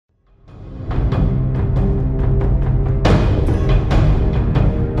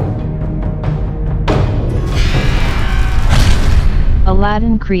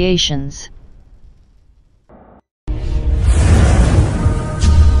Aladdin Creations.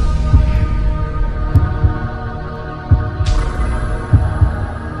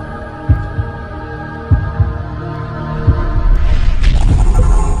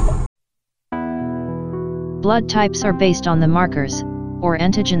 Blood types are based on the markers, or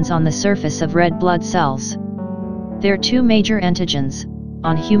antigens on the surface of red blood cells. There are two major antigens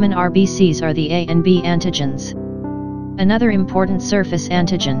on human RBCs are the A and B antigens. Another important surface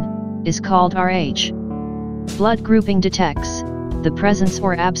antigen is called Rh. Blood grouping detects the presence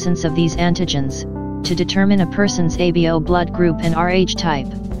or absence of these antigens to determine a person's ABO blood group and Rh type.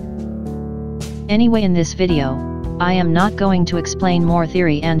 Anyway, in this video, I am not going to explain more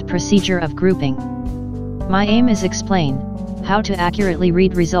theory and procedure of grouping. My aim is explain how to accurately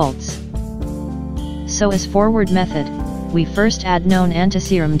read results. So as forward method, we first add known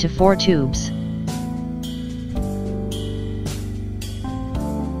antiserum to 4 tubes.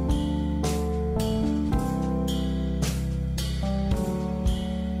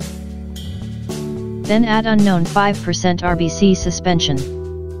 Then add unknown 5% RBC suspension.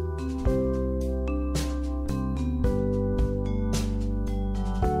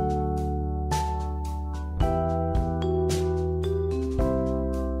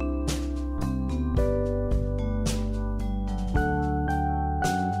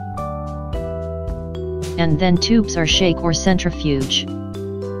 And then tubes are shake or centrifuge.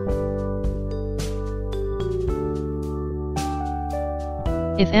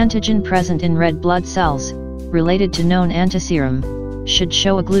 If antigen present in red blood cells, related to known antiserum, should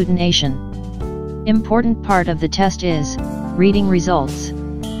show agglutination. Important part of the test is reading results.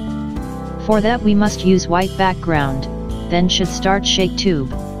 For that we must use white background, then should start shake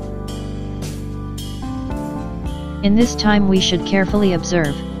tube. In this time we should carefully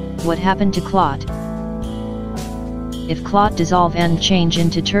observe what happened to clot. If clot dissolve and change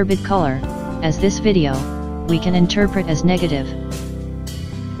into turbid color, as this video, we can interpret as negative.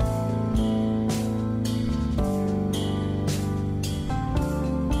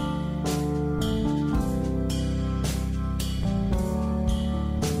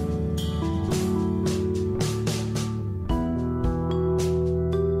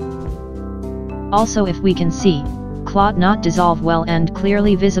 Also, if we can see clot not dissolve well and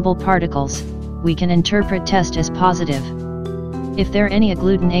clearly visible particles, we can interpret test as positive. If there any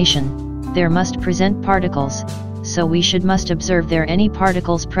agglutination, there must present particles, so we must observe there any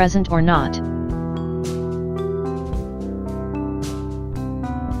particles present or not.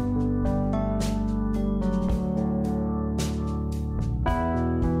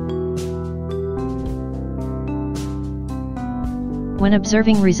 When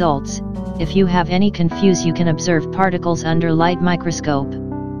observing results, if you have any confuse, you can observe particles under light microscope.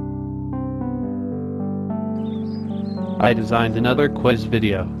 I designed another quiz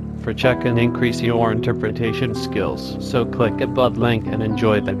video for check and increase your interpretation skills, so click above link and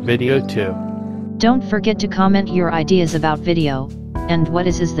enjoy that video too. Don't forget to comment your ideas about video, and what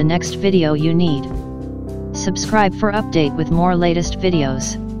is the next video you need. Subscribe for update with more latest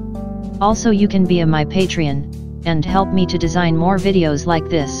videos. Also you can be my Patreon, and help me to design more videos like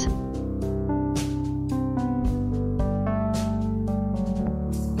this.